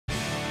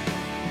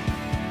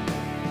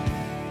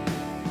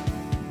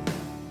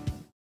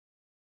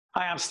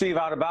Hi, I'm Steve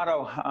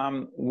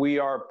Adubato. We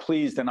are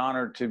pleased and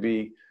honored to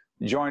be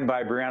joined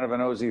by Briana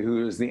Vannozzi,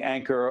 who is the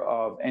anchor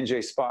of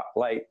NJ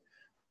Spotlight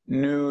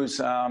News.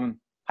 How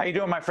you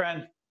doing, my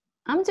friend?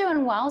 I'm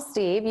doing well,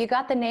 Steve. You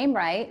got the name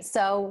right,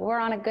 so we're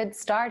on a good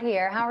start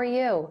here. How are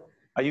you?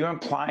 Are you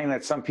implying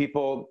that some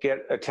people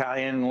get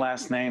Italian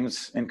last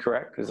names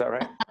incorrect? Is that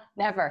right?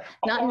 Never.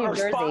 Not in New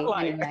Jersey,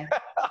 Spotlight. anyway.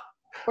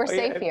 We're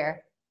safe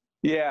here.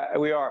 Yeah,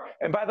 we are.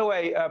 And by the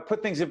way,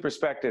 put things in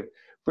perspective.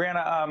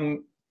 Briana,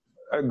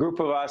 a group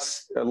of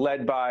us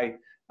led by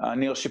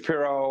Neil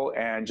Shapiro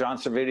and John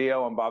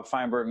Servideo and Bob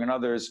Feinberg and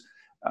others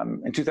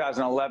in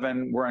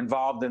 2011 were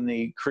involved in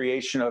the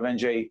creation of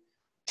NJTV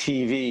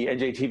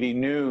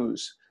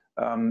News,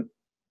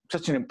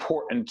 such an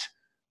important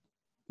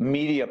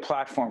media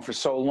platform for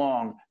so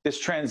long. This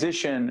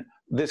transition,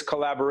 this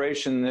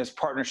collaboration, this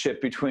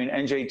partnership between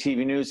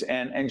NJTV News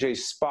and NJ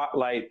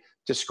Spotlight,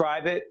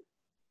 describe it,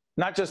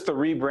 not just the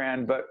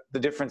rebrand, but the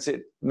difference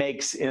it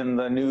makes in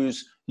the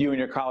news you and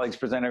your colleagues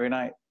present every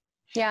night.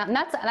 Yeah, and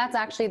that's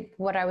actually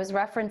what I was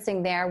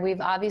referencing there.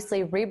 We've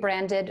obviously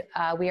rebranded.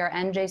 We are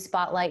NJ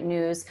Spotlight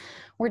News.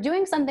 We're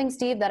doing something,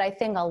 Steve, that I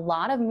think a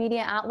lot of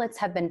media outlets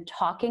have been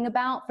talking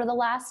about for the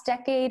last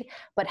decade,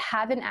 but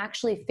haven't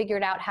actually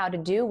figured out how to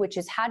do, which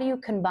is how do you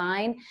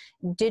combine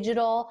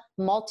digital,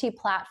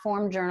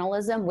 multi-platform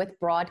journalism with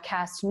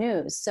broadcast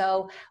news?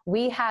 So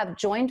we have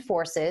joined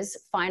forces,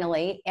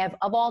 finally,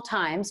 of all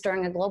times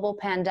during a global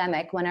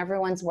pandemic when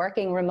everyone's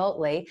working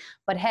remotely.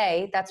 But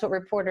hey, that's what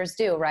reporters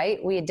do,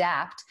 right? We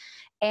adapt.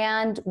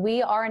 And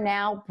we are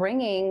now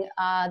bringing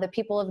the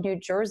people of New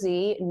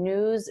Jersey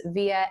news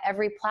via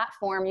every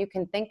platform you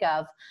can think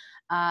of,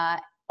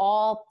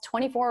 all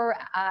 24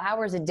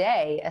 hours a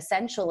day,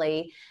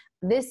 essentially.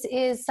 This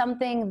is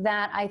something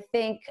that I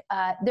think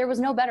there was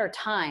no better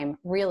time,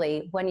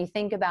 really, when you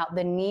think about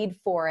the need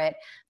for it,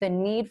 the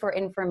need for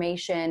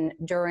information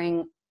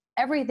during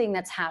everything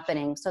that's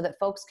happening so that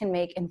folks can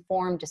make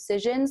informed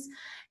decisions.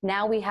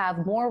 Now we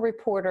have more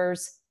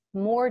reporters,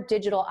 more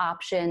digital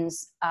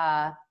options,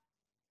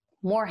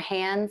 more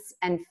hands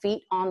and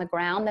feet on the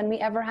ground than we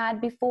ever had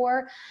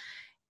before.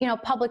 You know,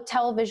 public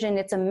television,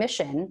 it's a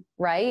mission,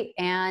 right?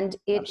 And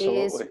it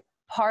is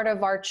part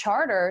of our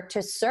charter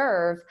to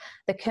serve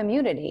the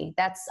community.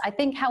 That's, I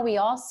think, how we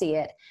all see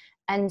it.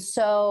 And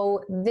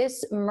so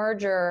this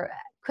merger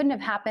couldn't have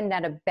happened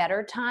at a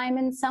better time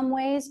in some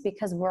ways,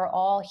 because we're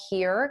all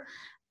here,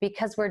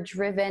 because we're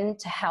driven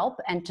to help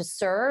and to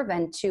serve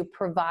and to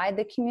provide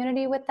the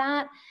community with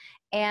that.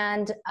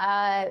 And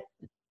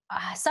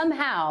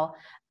somehow,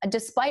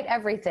 despite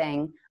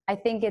everything, I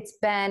think it's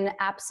been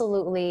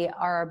absolutely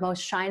our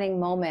most shining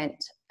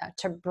moment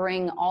to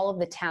bring all of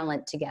the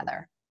talent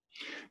together.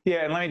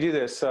 Yeah, and let me do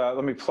this.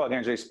 Let me plug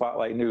NJ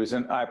Spotlight News.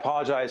 And I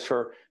apologize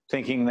for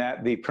thinking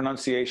that the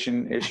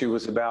pronunciation issue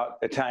was about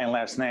Italian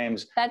last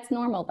names. That's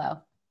normal, though.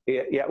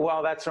 Yeah,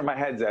 well, that's where my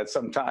head's at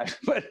sometimes.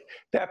 But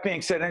that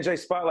being said, NJ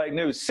Spotlight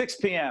News, 6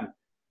 p.m.,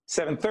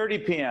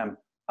 7:30 p.m.,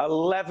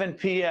 11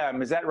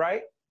 p.m. Is that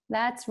right?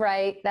 That's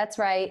right. That's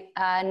right.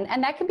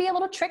 And that can be a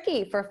little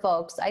tricky for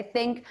folks, I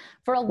think,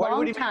 for a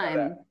long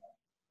time.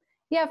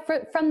 Yeah,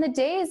 from the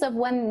days of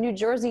when New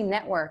Jersey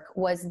Network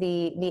was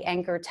the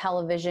anchor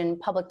television,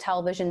 public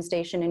television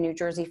station in New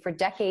Jersey for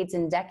decades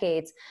and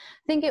decades,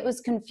 I think it was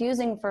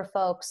confusing for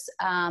folks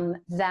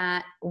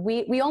that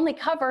we only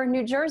cover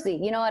New Jersey.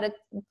 You know,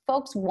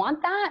 folks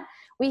want that.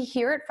 We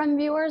hear it from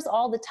viewers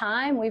all the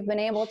time. We've been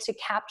able to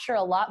capture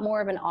a lot more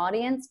of an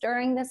audience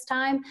during this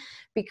time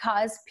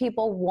because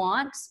people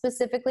want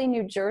specifically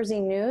New Jersey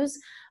news.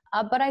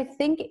 But I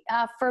think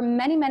for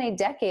many, many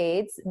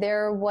decades,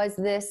 there was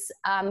this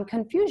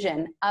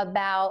confusion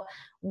about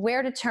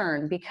where to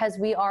turn because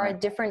we are a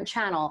different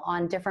channel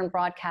on different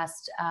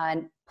broadcast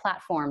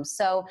platforms.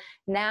 So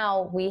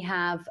now we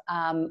have,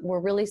 we're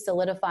really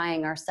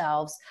solidifying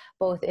ourselves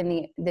both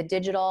in the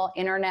digital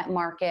internet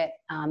market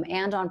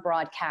and on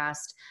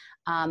broadcast.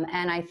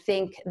 And I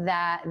think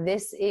that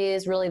this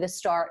is really the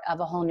start of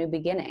a whole new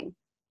beginning.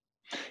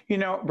 You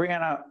know,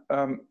 Briana,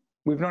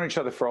 we've known each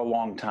other for a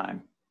long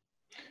time.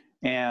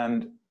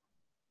 And,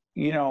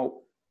 you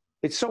know,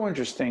 it's so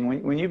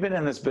interesting when you've been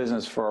in this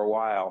business for a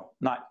while,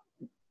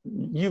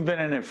 you've been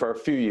in it for a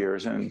few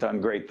years and done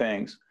great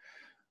things,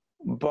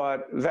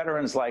 but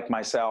veterans like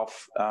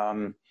myself,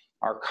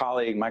 our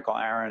colleague, Michael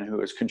Aaron, who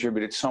has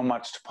contributed so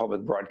much to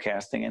public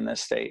broadcasting in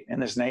this state,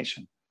 in this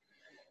nation,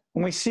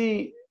 when we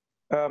see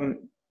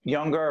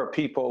younger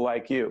people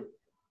like you,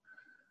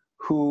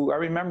 who I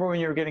remember when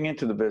you were getting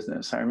into the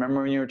business, I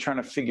remember when you were trying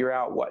to figure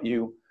out what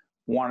you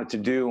wanted to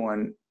do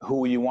and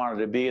who you wanted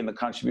to be and the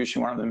contribution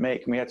you wanted to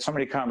make. And we had so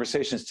many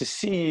conversations. To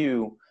see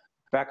you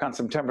back on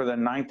September the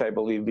 9th, I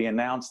believe, be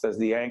announced as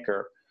the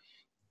anchor.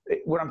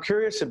 What I'm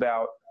curious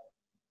about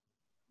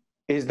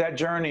is that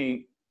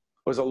journey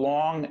was a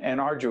long and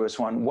arduous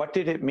one. What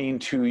did it mean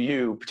to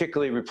you,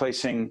 particularly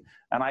replacing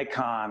an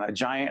icon, a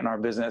giant in our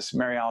business,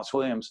 Mary Alice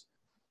Williams?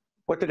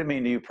 What did it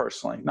mean to you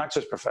personally, not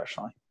just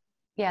professionally?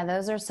 Yeah,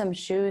 those are some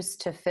shoes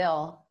to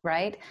fill,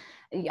 right?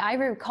 I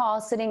recall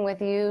sitting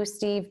with you,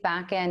 Steve,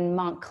 back in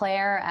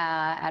Montclair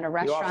at a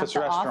restaurant,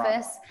 The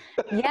Office.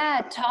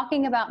 Yeah,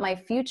 talking about my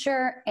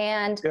future.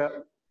 And Yeah.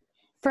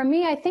 for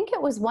me, I think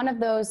it was one of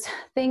those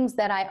things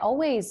that I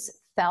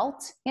always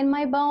felt in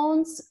my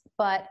bones,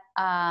 but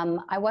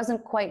I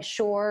wasn't quite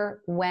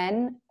sure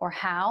when or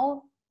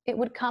how it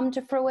would come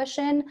to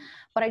fruition,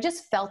 but I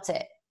just felt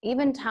it.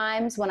 Even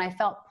times when I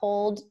felt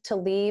pulled to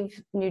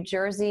leave New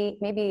Jersey,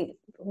 maybe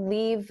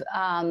leave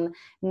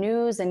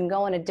news and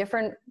go in a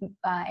different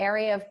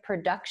area of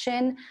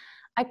production,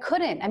 I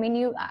couldn't. I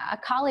mean, a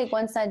colleague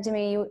once said to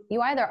me,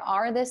 you either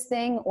are this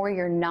thing or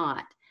you're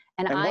not.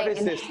 And what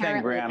is this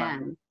thing, Briana?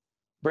 Am.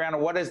 Briana,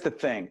 what is the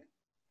thing?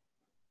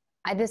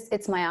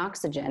 It's my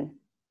oxygen.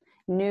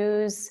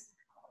 News,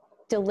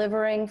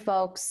 delivering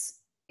folks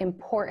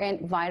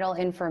important, vital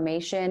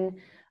information.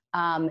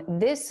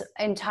 This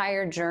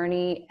entire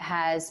journey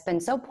has been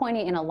so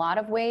poignant in a lot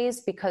of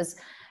ways because,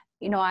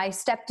 I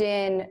stepped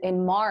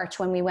in March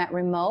when we went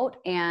remote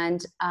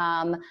and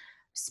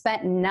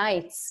spent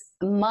nights,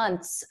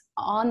 months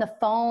on the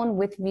phone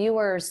with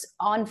viewers,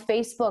 on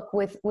Facebook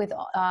with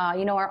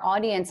our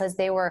audience as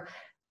they were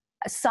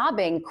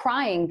sobbing,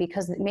 crying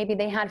because maybe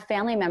they had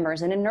family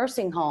members in a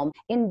nursing home,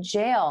 in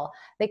jail.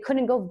 They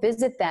couldn't go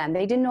visit them.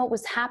 They didn't know what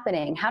was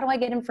happening. How do I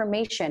get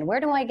information? Where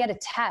do I get a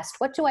test?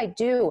 What do I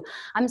do?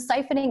 I'm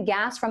siphoning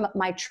gas from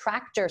my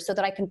tractor so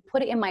that I can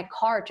put it in my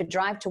car to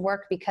drive to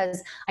work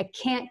because I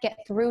can't get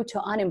through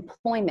to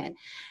unemployment.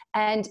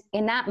 And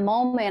in that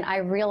moment, I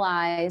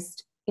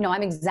realized,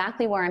 I'm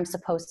exactly where I'm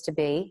supposed to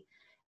be.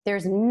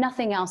 There's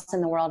nothing else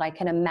in the world I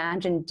can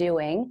imagine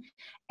doing.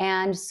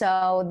 And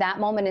so that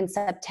moment in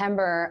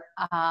September,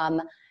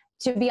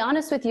 to be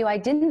honest with you, I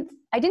didn't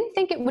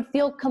think it would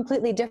feel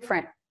completely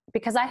different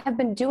because I have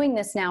been doing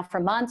this now for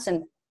months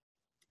and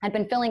I'd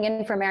been filling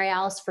in for Mary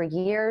Alice for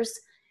years.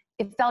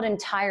 It felt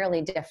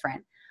entirely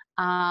different.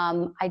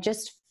 I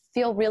just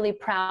feel really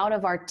proud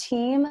of our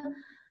team.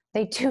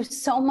 They do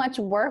so much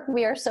work.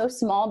 We are so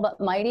small but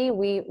mighty.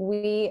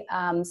 We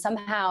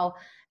somehow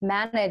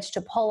managed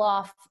to pull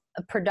off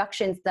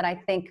productions that I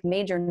think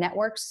major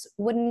networks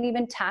wouldn't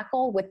even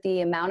tackle with the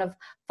amount of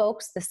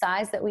folks, the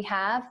size that we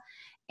have.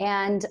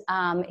 And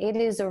it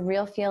is a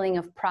real feeling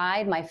of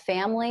pride. My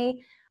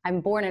family,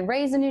 I'm born and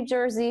raised in New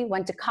Jersey,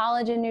 went to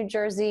college in New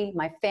Jersey.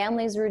 My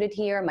family's rooted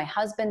here. My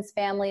husband's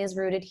family is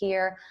rooted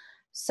here.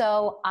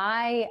 So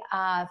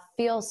I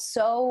feel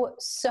so,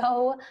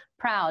 so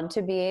proud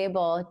to be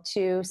able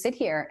to sit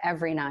here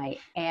every night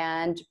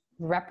and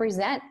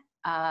represent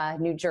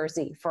New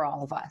Jersey for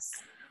all of us.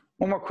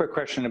 One more quick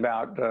question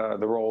about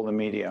the role of the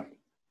media.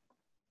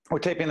 We're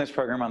taping this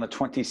program on the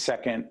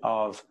 22nd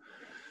of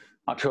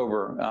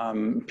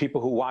October.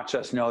 People who watch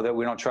us know that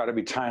we don't try to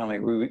be timely.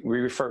 We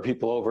refer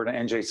people over to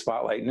NJ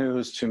Spotlight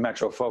News, to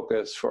Metro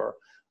Focus for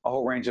a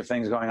whole range of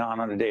things going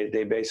on a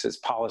day-to-day basis,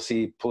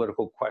 policy,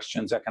 political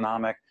questions,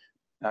 economic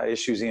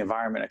issues, the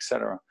environment, et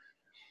cetera.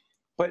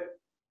 But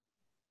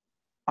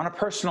on a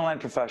personal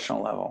and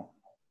professional level,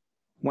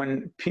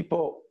 when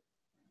people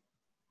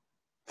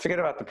forget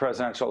about the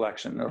presidential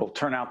election, it'll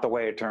turn out the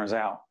way it turns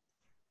out.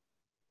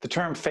 The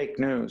term fake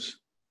news,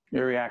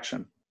 your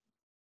reaction?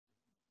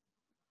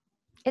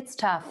 It's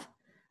tough.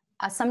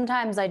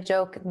 Sometimes I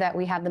joke that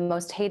we have the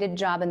most hated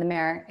job in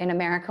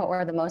America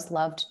or the most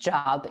loved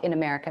job in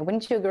America.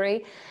 Wouldn't you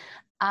agree?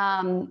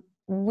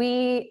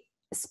 We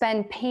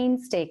spend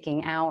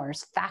painstaking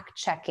hours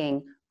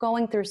fact-checking,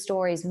 going through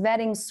stories,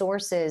 vetting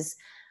sources.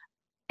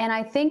 And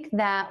I think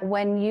that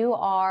when you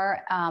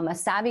are a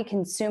savvy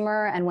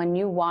consumer and when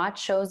you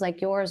watch shows like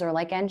yours or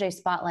like NJ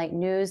Spotlight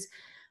News,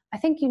 I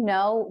think you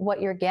know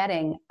what you're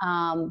getting.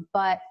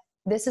 But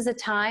this is a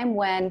time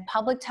when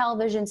public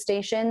television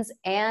stations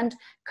and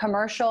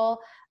commercial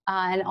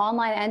and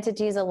online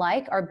entities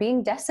alike are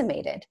being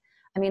decimated.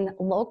 I mean,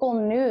 local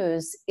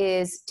news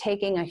is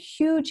taking a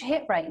huge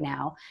hit right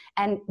now.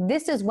 And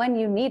this is when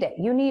you need it.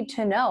 You need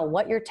to know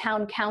what your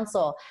town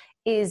council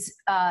is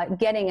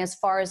getting as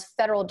far as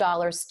federal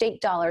dollars,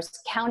 state dollars,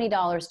 county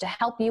dollars to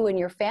help you and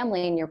your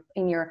family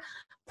in your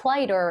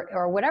plight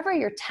or whatever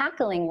you're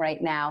tackling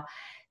right now.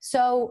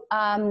 So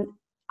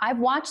I've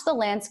watched the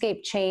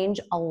landscape change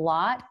a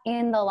lot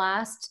in the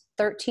last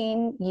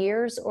 13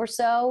 years or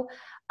so.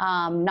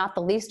 Not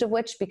the least of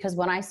which, because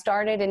when I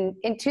started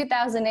in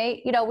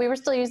 2008, we were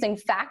still using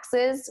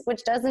faxes,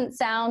 which doesn't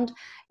sound,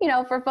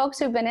 for folks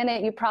who've been in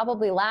it, you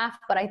probably laugh,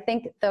 but I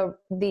think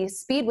the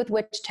speed with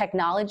which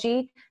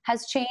technology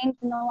has changed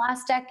in the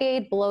last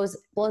decade blows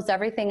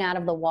everything out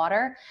of the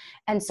water.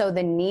 And so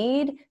the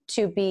need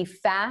to be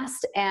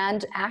fast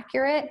and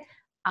accurate,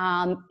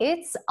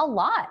 it's a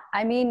lot.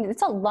 I mean,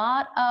 it's a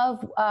lot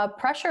of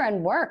pressure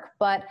and work,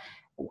 but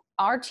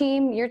our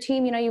team, your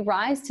team, you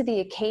rise to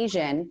the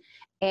occasion.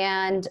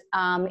 And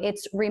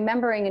it's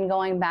remembering and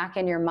going back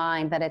in your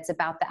mind that it's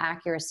about the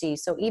accuracy.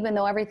 So even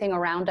though everything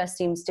around us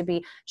seems to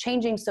be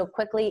changing so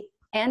quickly,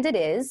 and it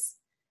is,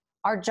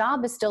 our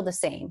job is still the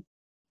same.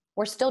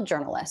 We're still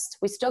journalists.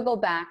 We still go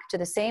back to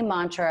the same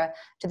mantra,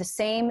 to the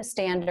same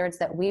standards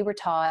that we were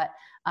taught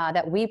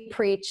that we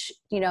preach,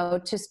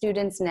 to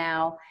students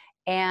now.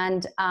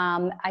 And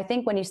I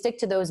think when you stick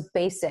to those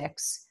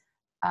basics,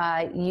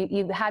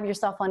 you have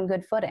yourself on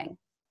good footing.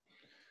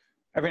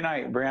 Every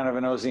night, Briana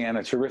Vannozzi and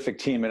a terrific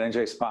team at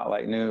NJ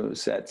Spotlight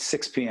News at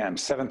 6 p.m.,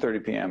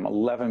 7:30 p.m.,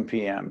 11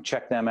 p.m.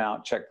 Check them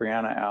out. Check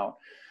Briana out.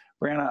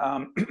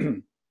 Briana,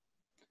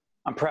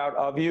 I'm proud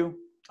of you.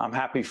 I'm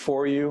happy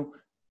for you.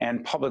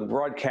 And public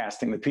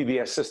broadcasting, the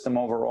PBS system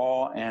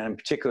overall, and in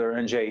particular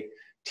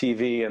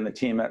NJTV and the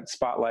team at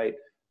Spotlight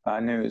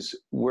News,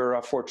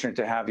 we're fortunate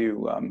to have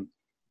you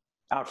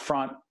out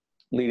front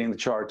leading the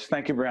charge.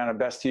 Thank you, Briana.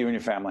 Best to you and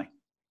your family.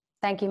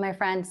 Thank you, my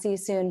friend. See you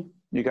soon.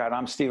 You got it.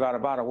 I'm Steve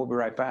Adubato. We'll be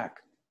right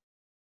back.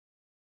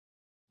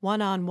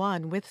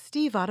 One-on-One with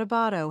Steve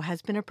Adubato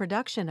has been a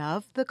production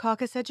of the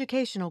Caucus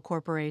Educational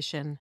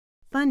Corporation.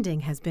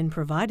 Funding has been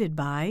provided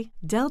by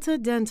Delta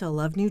Dental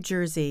of New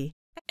Jersey,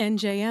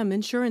 NJM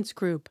Insurance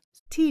Group,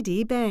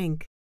 TD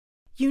Bank,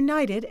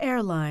 United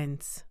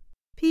Airlines,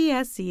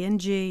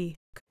 PSE&G,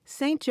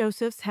 St.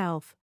 Joseph's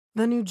Health,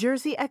 the New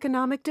Jersey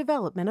Economic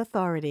Development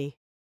Authority,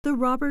 the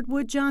Robert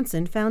Wood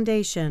Johnson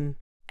Foundation,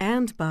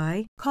 and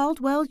by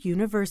Caldwell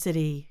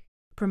University.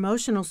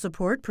 Promotional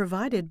support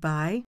provided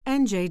by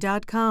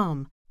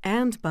NJ.com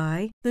and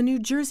by the New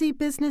Jersey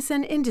Business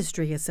and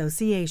Industry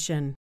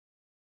Association.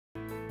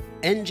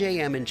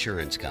 NJM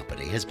Insurance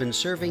Company has been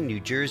serving New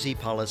Jersey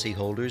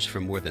policyholders for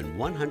more than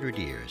 100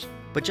 years.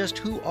 But just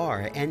who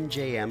are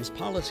NJM's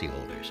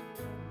policyholders?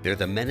 They're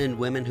the men and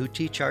women who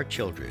teach our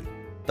children,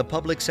 the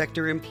public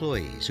sector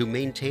employees who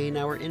maintain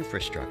our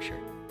infrastructure,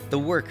 the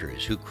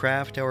workers who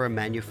craft our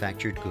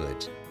manufactured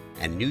goods,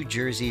 and New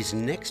Jersey's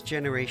next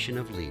generation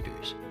of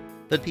leaders,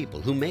 the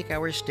people who make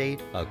our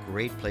state a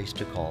great place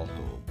to call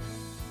home.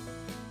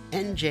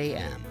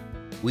 NJM,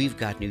 we've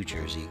got New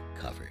Jersey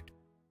covered.